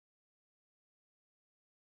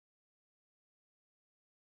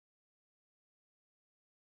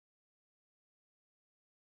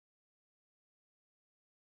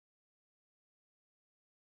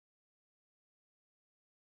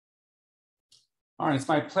All right, it's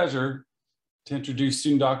my pleasure to introduce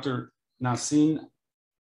student Dr. Nawsin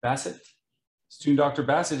Baset. Student Dr.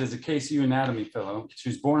 Baset is a KCU Anatomy Fellow. She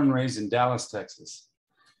was born and raised in Dallas, Texas,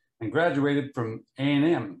 and graduated from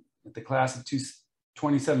A&M at the class of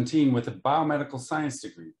 2017 with a Biomedical Science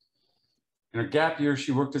degree. In her gap year,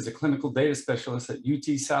 she worked as a clinical data specialist at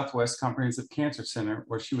UT Southwest Comprehensive Cancer Center,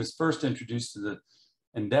 where she was first introduced to the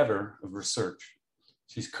endeavor of research.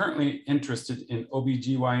 She's currently interested in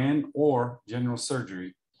OBGYN or general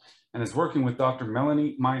surgery and is working with Dr.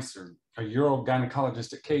 Melanie Meister, a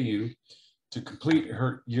urogynecologist at KU, to complete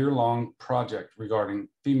her year-long project regarding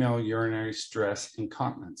female urinary stress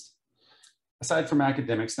incontinence. Aside from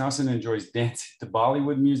academics, Nawsin enjoys dancing to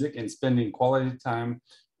Bollywood music and spending quality time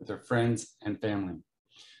with her friends and family.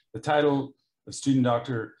 The title of student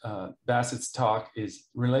Dr. Baset's talk is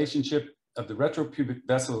Relationship of the Retropubic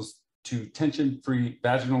Vessels to Tension-Free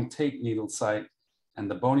Vaginal Tape Needle Site and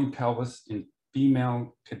the Bony Pelvis in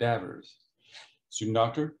Female Cadavers. Student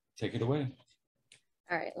Doctor, take it away.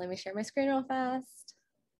 All right, let me share my screen real fast.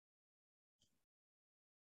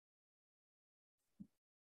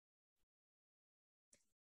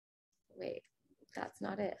 Wait, that's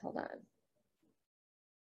not it, hold on.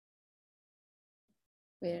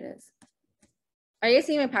 Wait, it is. Are you guys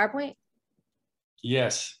seeing my PowerPoint?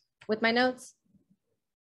 Yes. With my notes?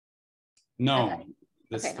 No, okay.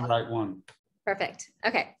 This okay. is the right one. Perfect.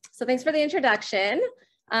 Okay, so thanks for the introduction.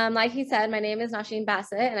 Like he said, my name is Nawsin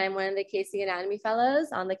Baset, and I'm one of the KCU Anatomy Fellows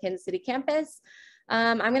on the Kansas City campus.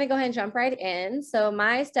 I'm going to go ahead and jump right in. So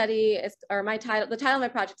my study is, or the title of my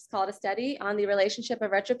project is called A Study on the Relationship of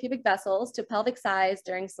Retropubic Vessels to Pelvic Size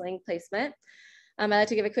During Sling Placement. I'd like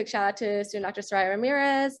to give a quick shout out to student Dr. Soraya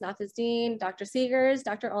Ramirez, Nafis Dean, Dr. Seegers,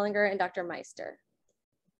 Dr. Ollinger, and Dr. Meister.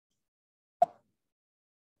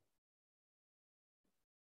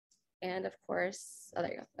 And of course, oh,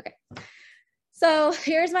 there you go, okay. So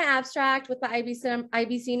here's my abstract with my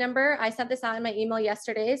IBC number. I sent this out in my email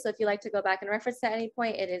yesterday, so if you'd like to go back and reference at any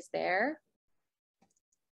point, it is there.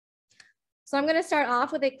 So I'm gonna start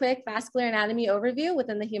off with a quick vascular anatomy overview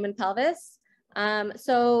within the human pelvis.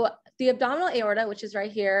 So the abdominal aorta, which is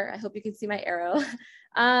right here, I hope you can see my arrow,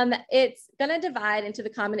 it's gonna divide into the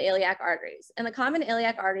common iliac arteries. And the common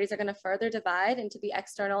iliac arteries are gonna further divide into the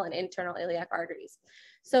external and internal iliac arteries.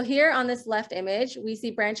 So here on this left image, we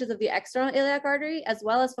see branches of the external iliac artery as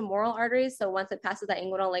well as femoral arteries. So once it passes that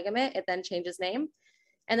inguinal ligament, it then changes name.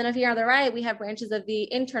 And then up here on the right, we have branches of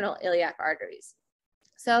the internal iliac arteries.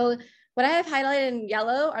 So what I have highlighted in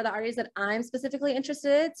yellow are the arteries that I'm specifically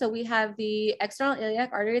interested in. So we have the external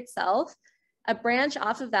iliac artery itself. A branch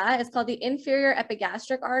off of that is called the inferior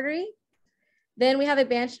epigastric artery. Then we have a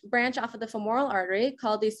branch off of the femoral artery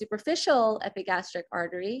called the superficial epigastric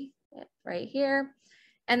artery right here.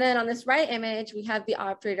 And then on this right image, we have the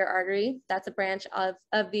obturator artery. That's a branch of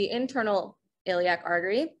the internal iliac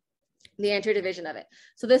artery, the anterior division of it.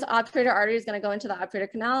 So this obturator artery is going to go into the obturator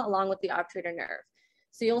canal along with the obturator nerve.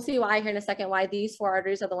 So you'll see why here in a second, why these four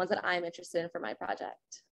arteries are the ones that I'm interested in for my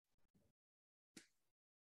project.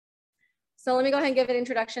 So let me go ahead and give an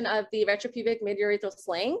introduction of the retropubic midurethral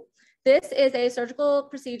sling. This is a surgical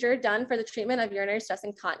procedure done for the treatment of urinary stress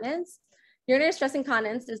incontinence. Urinary stress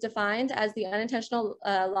incontinence is defined as the unintentional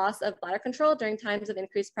loss of bladder control during times of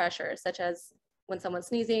increased pressure, such as when someone's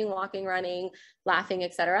sneezing, walking, running, laughing,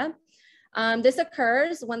 etc. This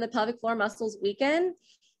occurs when the pelvic floor muscles weaken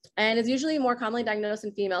and is usually more commonly diagnosed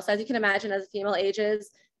in females. So as you can imagine, as a female ages,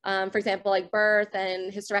 for example, like birth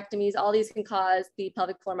and hysterectomies, all these can cause the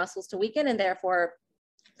pelvic floor muscles to weaken and therefore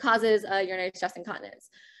causes urinary stress incontinence.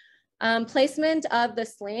 Placement of the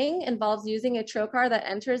sling involves using a trocar that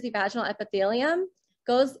enters the vaginal epithelium,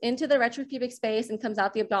 goes into the retropubic space and comes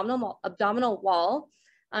out the abdominal wall.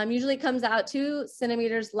 Usually comes out 2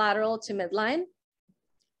 centimeters lateral to midline.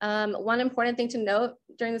 One important thing to note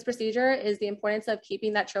during this procedure is the importance of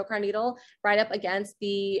keeping that trocar needle right up against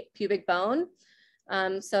the pubic bone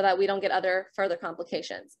so that we don't get further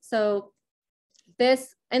complications. So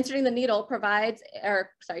this inserting the needle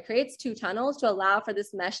creates 2 tunnels to allow for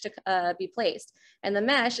this mesh to be placed. And the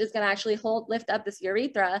mesh is going to actually lift up this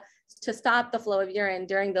urethra to stop the flow of urine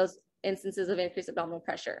during those instances of increased abdominal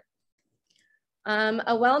pressure.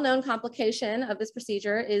 A well-known complication of this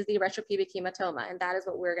procedure is the retropubic hematoma, and that is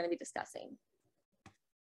what we're going to be discussing.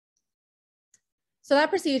 So that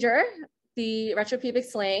procedure, the retropubic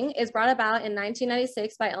sling, is brought about in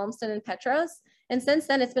 1996 by Elmston and Petros. And since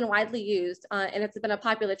then, it's been widely used and it's been a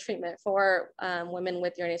popular treatment for women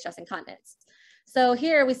with urinary stress incontinence. So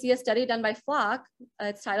here we see a study done by Flock.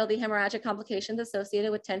 It's titled The Hemorrhagic Complications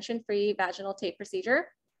Associated with Tension-Free Vaginal Tape Procedure.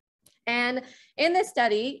 And in this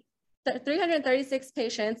study, 336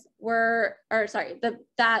 patients were, or sorry,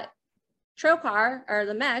 that trocar or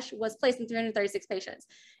the mesh was placed in 336 patients.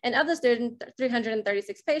 And of those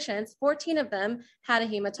 336 patients, 14 of them had a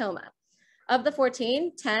hematoma. Of the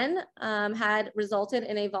 14, 10 had resulted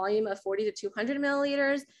in a volume of 40 to 200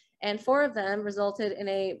 milliliters, and 4 of them resulted in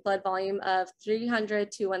a blood volume of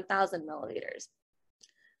 300 to 1,000 milliliters.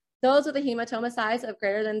 Those with a hematoma size of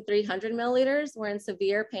greater than 300 milliliters were in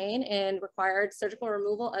severe pain and required surgical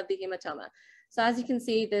removal of the hematoma. So as you can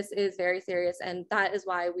see, this is very serious, and that is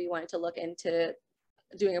why we wanted to look into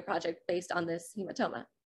doing a project based on this hematoma.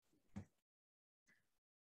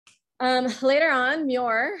 Later on,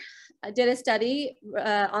 Muir did a study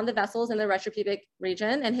on the vessels in the retropubic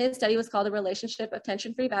region, and his study was called The Relationship of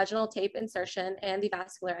Tension-Free Vaginal Tape Insertion and the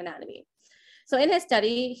Vascular Anatomy. So in his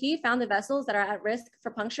study, he found the vessels that are at risk for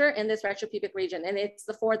puncture in this retropubic region, and it's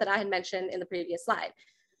the 4 that I had mentioned in the previous slide.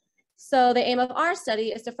 So the aim of our study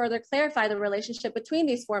is to further clarify the relationship between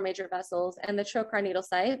these 4 major vessels and the trocar needle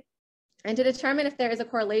site, and to determine if there is a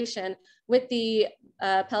correlation with the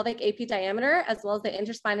pelvic AP diameter as well as the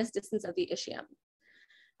interspinous distance of the ischium.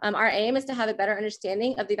 Our aim is to have a better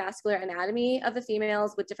understanding of the vascular anatomy of the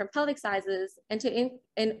females with different pelvic sizes, and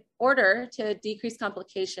in order to decrease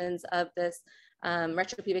complications of this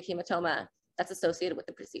retropubic hematoma that's associated with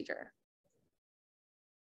the procedure.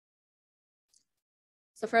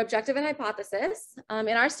 So for objective and hypothesis, in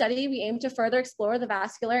our study, we aim to further explore the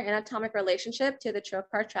vascular anatomic relationship to the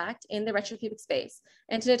trocar tract in the retropubic space,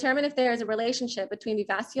 and to determine if there is a relationship between the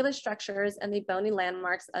vascular structures and the bony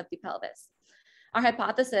landmarks of the pelvis. Our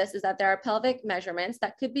hypothesis is that there are pelvic measurements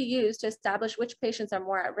that could be used to establish which patients are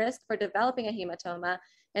more at risk for developing a hematoma,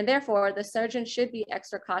 and therefore the surgeon should be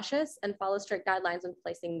extra cautious and follow strict guidelines when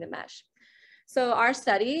placing the mesh. So our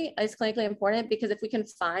study is clinically important because if we can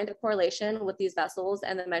find a correlation with these vessels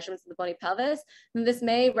and the measurements of the bony pelvis, then this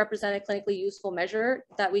may represent a clinically useful measure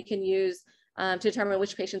that we can use to determine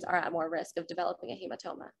which patients are at more risk of developing a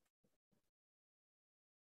hematoma.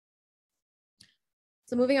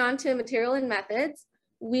 So moving on to material and methods,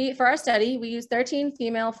 for our study, we used 13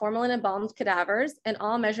 female formalin embalmed cadavers, and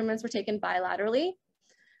all measurements were taken bilaterally.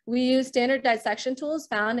 We used standard dissection tools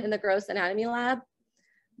found in the gross anatomy lab.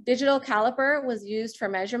 Digital caliper was used for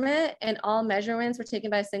measurement, and all measurements were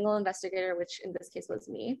taken by a single investigator, which in this case was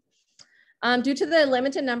me. Due to the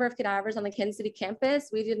limited number of cadavers on the Kansas City campus,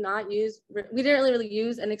 we didn't really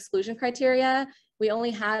use an exclusion criteria. We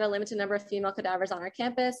only had a limited number of female cadavers on our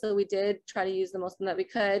campus, so we did try to use the most of them that we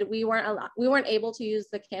could. We weren't able to use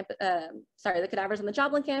the cadavers on the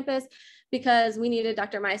Joplin campus because we needed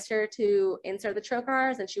Dr. Meister to insert the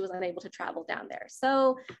trocars, and she was unable to travel down there.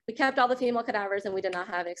 So we kept all the female cadavers, and we did not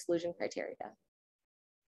have exclusion criteria.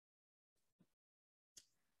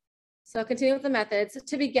 So continue with the methods.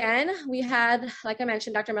 To begin, we had, like I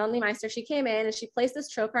mentioned, Dr. Melanie Meister. She came in and she placed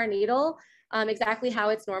this trocar needle exactly how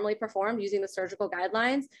it's normally performed using the surgical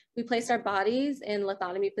guidelines. We placed our bodies in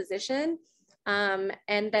lithotomy position, and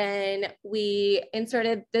then we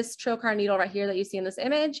inserted this trocar needle right here that you see in this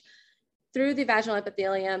image through the vaginal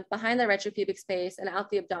epithelium, behind the retropubic space, and out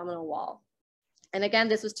the abdominal wall. And again,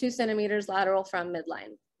 this was 2 centimeters lateral from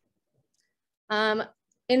midline.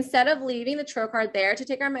 Instead of leaving the trocar there to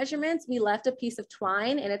take our measurements, we left a piece of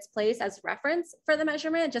twine in its place as reference for the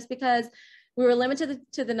measurement, just because we were limited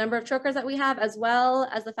to the number of trocars that we have, as well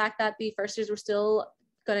as the fact that the first years were still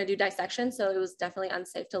going to do dissection, so it was definitely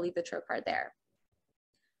unsafe to leave the trocar there.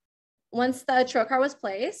 Once the trocar was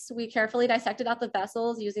placed, we carefully dissected out the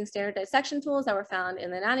vessels using standard dissection tools that were found in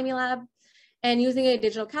the anatomy lab. And using a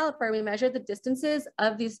digital caliper, we measured the distances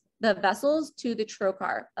of the vessels to the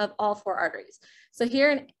trocar of all 4 arteries. So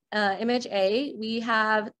here in image A, we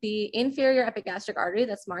have the inferior epigastric artery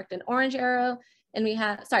that's marked in orange arrow. And we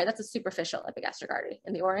have, sorry, that's a superficial epigastric artery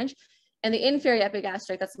in the orange. And the inferior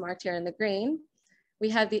epigastric that's marked here in the green. We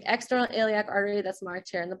have the external iliac artery that's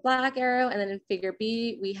marked here in the black arrow. And then in figure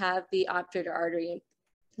B, we have the obturator artery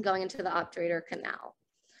going into the obturator canal.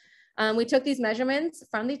 We took these measurements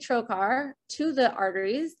from the trocar to the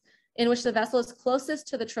arteries in which the vessel is closest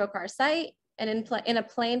to the trocar site and in a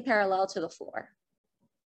plane parallel to the floor.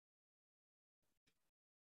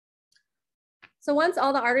 So once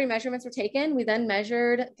all the artery measurements were taken, we then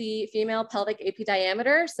measured the female pelvic AP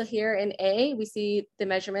diameter. So here in A, we see the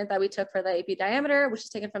measurement that we took for the AP diameter, which is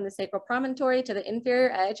taken from the sacral promontory to the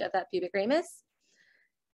inferior edge of that pubic ramus.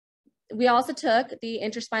 We also took the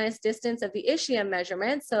interspinous distance of the ischium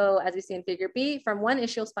measurement. So as we see in figure B, from one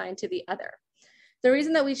ischial spine to the other. The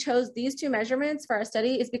reason that we chose these 2 measurements for our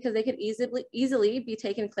study is because they could easily be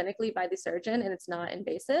taken clinically by the surgeon, and it's not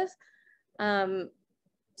invasive.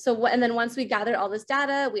 And then once we gathered all this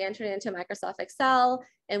data, we entered it into Microsoft Excel,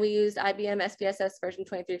 and we used IBM SPSS version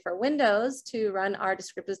 23 for Windows to run our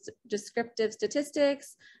descriptive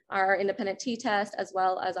statistics, our independent t-test, as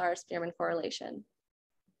well as our Spearman correlation.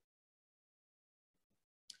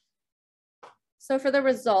 So for the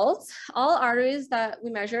results, all arteries that we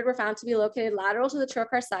measured were found to be located lateral to the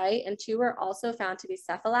trocar site, and 2 were also found to be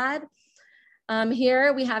cephalad.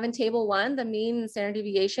 Here we have in table 1 the mean and standard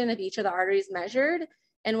deviation of each of the arteries measured.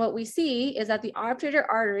 And what we see is that the obturator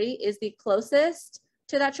artery is the closest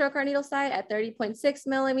to that trocar needle site at 30.6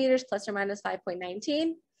 millimeters plus or minus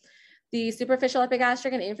 5.19. The superficial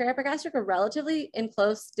epigastric and inferior epigastric are relatively in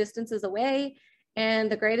close distances away.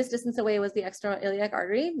 And the greatest distance away was the external iliac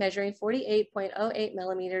artery, measuring 48.08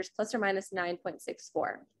 millimeters plus or minus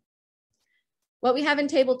 9.64. What we have in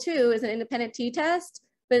table 2 is an independent t-test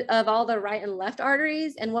of all the right and left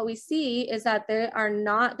arteries. And what we see is that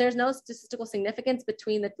there's no statistical significance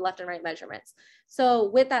between the left and right measurements. So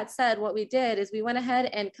with that said, what we did is we went ahead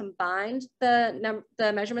and combined the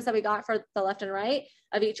measurements that we got for the left and right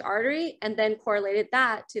of each artery, and then correlated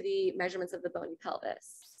that to the measurements of the bony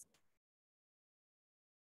pelvis.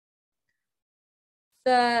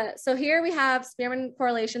 So here we have Spearman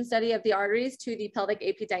correlation study of the arteries to the pelvic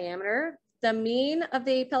AP diameter. The mean of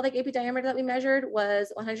the pelvic AP diameter that we measured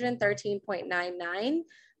was 113.99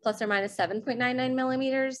 plus or minus 7.99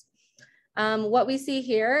 millimeters. What we see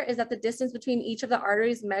here is that the distance between each of the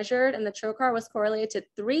arteries measured and the trocar was correlated to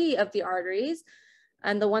 3 of the arteries,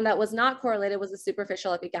 and the one that was not correlated was the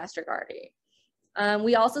superficial epigastric artery.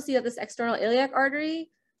 We also see that this external iliac artery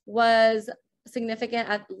was significant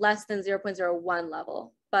at less than 0.01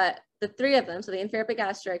 level, but the 3 of them, so the inferior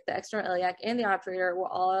epigastric, the external iliac, and the obturator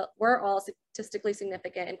were all statistically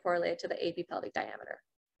significant and correlated to the AP pelvic diameter.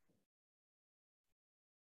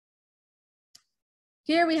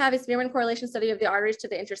 Here we have a Spearman correlation study of the arteries to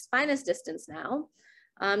the interspinous distance now.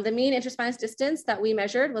 The mean interspinous distance that we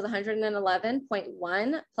measured was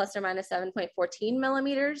 111.1 plus or minus 7.14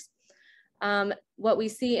 millimeters. What we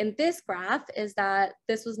see in this graph is that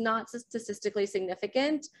this was not statistically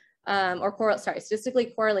significant statistically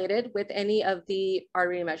correlated with any of the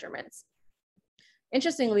artery measurements.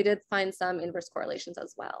 Interestingly, we did find some inverse correlations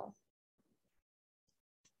as well.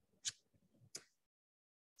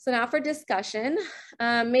 So now for discussion,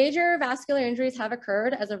 major vascular injuries have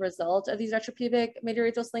occurred as a result of these retropubic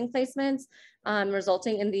midurethral sling placements,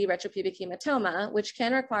 resulting in the retropubic hematoma, which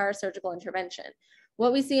can require surgical intervention.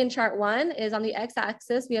 What we see in chart 1 is on the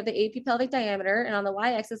x-axis, we have the AP pelvic diameter, and on the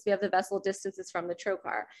y-axis, we have the vessel distances from the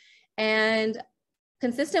trocar. And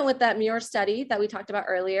consistent with that Muir study that we talked about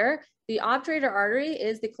earlier, the obturator artery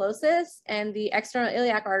is the closest, and the external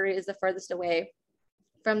iliac artery is the furthest away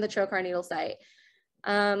from the trocar needle site.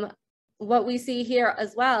 What we see here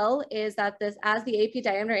as well is that as the AP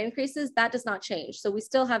diameter increases, that does not change. So we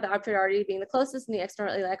still have the obturator artery being the closest and the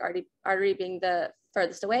external iliac artery being the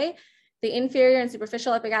furthest away. The inferior and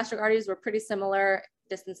superficial epigastric arteries were pretty similar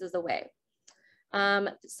distances away.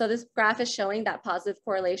 So this graph is showing that positive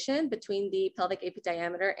correlation between the pelvic AP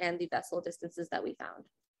diameter and the vessel distances that we found.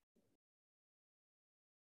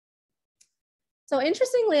 So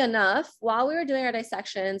interestingly enough, while we were doing our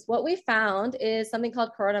dissections, what we found is something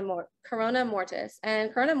called corona mortis.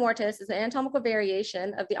 And corona mortis is an anatomical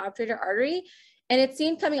variation of the obturator artery, and it's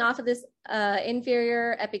seen coming off of this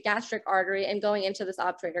inferior epigastric artery and going into this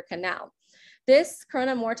obturator canal. This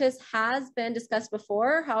corona mortis has been discussed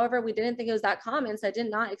before. However, we didn't think it was that common, so I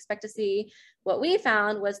did not expect to see. What we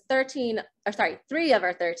found was 3 of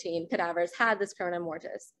our 13 cadavers had this corona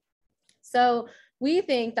mortis. So we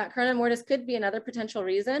think that corona mortis could be another potential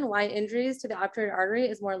reason why injuries to the obturator artery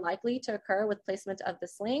is more likely to occur with placement of the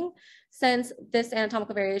sling, since this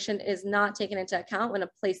anatomical variation is not taken into account when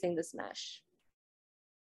placing this mesh.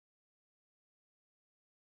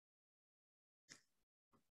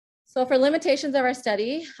 So for limitations of our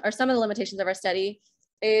study, or some of the limitations of our study,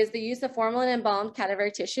 is the use of formalin embalmed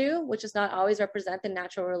cadaveric tissue, which does not always represent the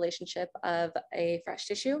natural relationship of a fresh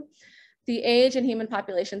tissue. The age and human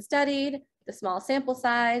population studied, the small sample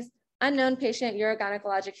size, unknown patient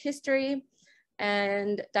urogynecologic history,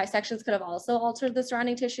 and dissections could have also altered the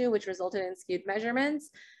surrounding tissue, which resulted in skewed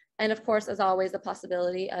measurements. And of course, as always, the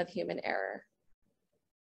possibility of human error.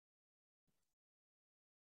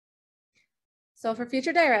 So for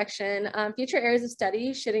future direction, future areas of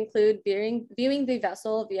study should include viewing the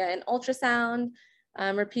vessel via an ultrasound,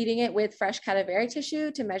 repeating it with fresh cadaveric tissue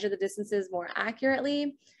to measure the distances more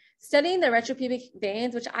accurately, studying the retropubic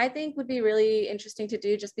veins, which I think would be really interesting to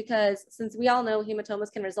do, just because since we all know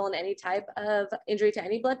hematomas can result in any type of injury to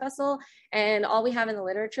any blood vessel, and all we have in the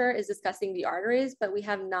literature is discussing the arteries, but we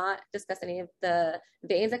have not discussed any of the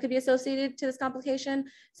veins that could be associated to this complication.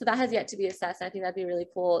 So that has yet to be assessed. I think that'd be a really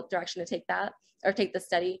cool direction to take that, or take the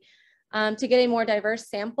study. To get a more diverse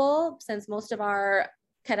sample, since most of our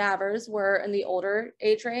cadavers were in the older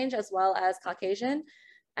age range as well as Caucasian.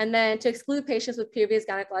 And then to exclude patients with previous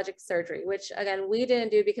gynecologic surgery, which again, we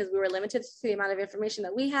didn't do because we were limited to the amount of information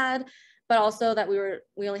that we had, but also that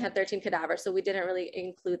we only had 13 cadavers. So we didn't really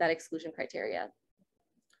include that exclusion criteria.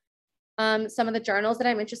 Some of the journals that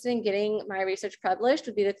I'm interested in getting my research published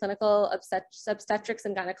would be the Clinical Obstetrics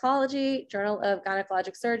and Gynecology, Journal of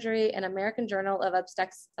Gynecologic Surgery, and American Journal of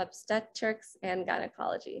Obstetrics and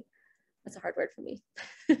Gynecology. That's a hard word for me.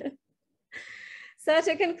 So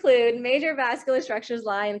to conclude, major vascular structures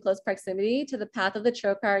lie in close proximity to the path of the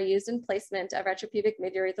trocar used in placement of retropubic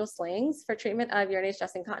midurethral slings for treatment of urinary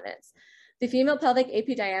stress incontinence. The female pelvic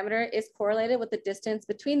AP diameter is correlated with the distance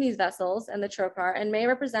between these vessels and the trocar and may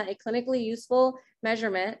represent a clinically useful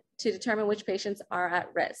measurement to determine which patients are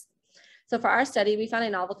at risk. So for our study, we found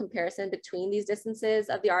a novel comparison between these distances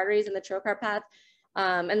of the arteries and the trocar path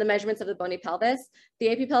and the measurements of the bony pelvis. The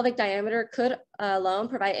AP pelvic diameter could alone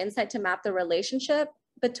provide insight to map the relationship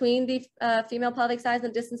between the female pelvic size and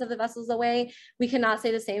the distance of the vessels away. We cannot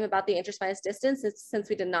say the same about the interspinous distance since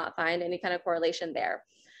we did not find any kind of correlation there.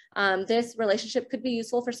 This relationship could be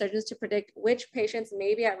useful for surgeons to predict which patients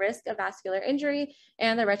may be at risk of vascular injury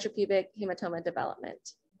and the retropubic hematoma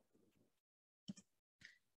development.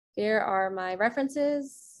 Here are my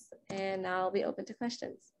references, and now I'll be open to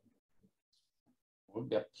questions. We've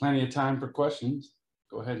got plenty of time for questions.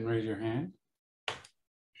 Go ahead and raise your hand.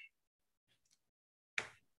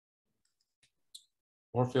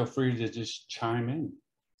 Or feel free to just chime in.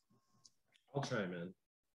 I'll chime in.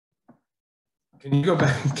 Can you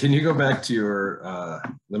go back to your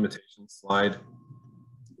limitation slide?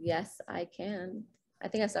 Yes, I can. I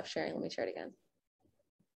think I stopped sharing. Let me share it again.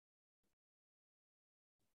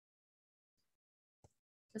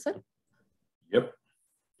 This one? Yep.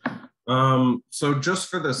 So just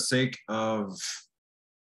for the sake of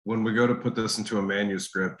when we go to put this into a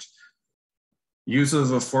manuscript, use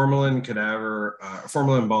of a formalin cadaver,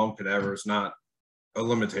 formalin embalmed cadaver is not a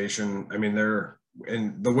limitation. I mean,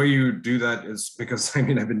 and the way you do that is because, I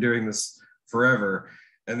mean, I've been doing this forever,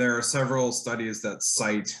 and there are several studies that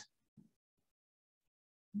cite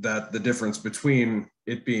that the difference between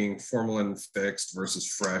it being formalin fixed versus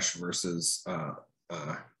fresh versus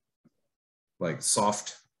like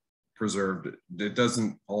soft preserved, it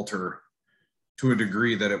doesn't alter to a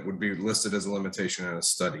degree that it would be listed as a limitation in a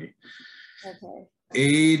study. Okay.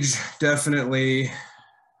 Age, definitely.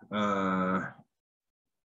 I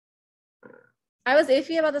was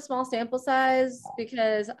iffy about the small sample size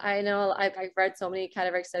because I know I've read so many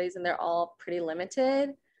cadaveric studies and they're all pretty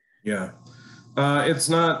limited. Yeah, it's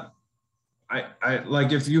not, I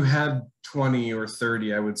like if you had 20 or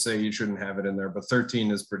 30, I would say you shouldn't have it in there, but 13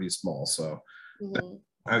 is pretty small, so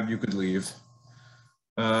you could leave.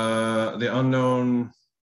 The unknown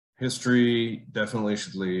history definitely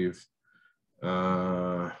should leave.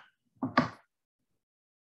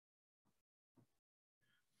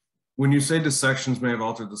 When you say dissections may have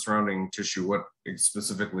altered the surrounding tissue, what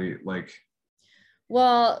specifically, like?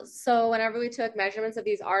 Well, so whenever we took measurements of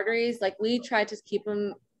these arteries, like we tried to keep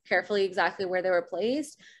them carefully exactly where they were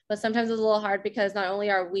placed, but sometimes it's a little hard because not only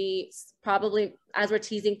are we probably, as we're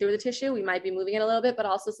teasing through the tissue, we might be moving it a little bit, but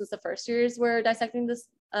also since the first years we're dissecting this,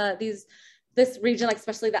 this region, like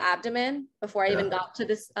especially the abdomen, before I even got to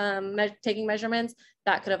this taking measurements,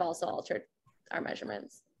 that could have also altered our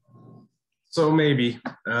measurements. So maybe,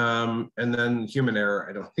 and then human error,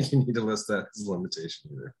 I don't think you need to list that as a limitation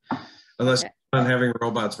either, unless you're not having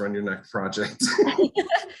robots run your next project.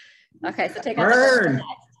 Okay, so take out.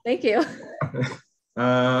 Thank you.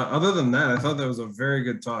 Other than that, I thought that was a very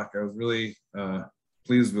good talk. I was really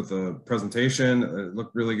pleased with the presentation. It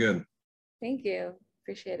looked really good. Thank you.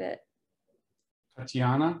 Appreciate it.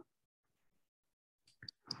 Tatiana?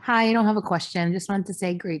 Hi, I don't have a question. Just wanted to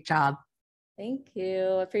say great job. Thank you.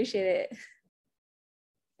 Appreciate it.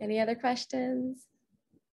 Any other questions?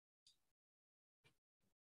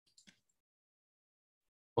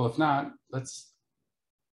 Well, if not, let's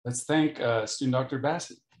thank student Dr.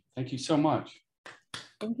 Baset. Thank you so much.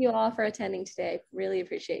 Thank you all for attending today. Really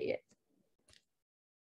appreciate it.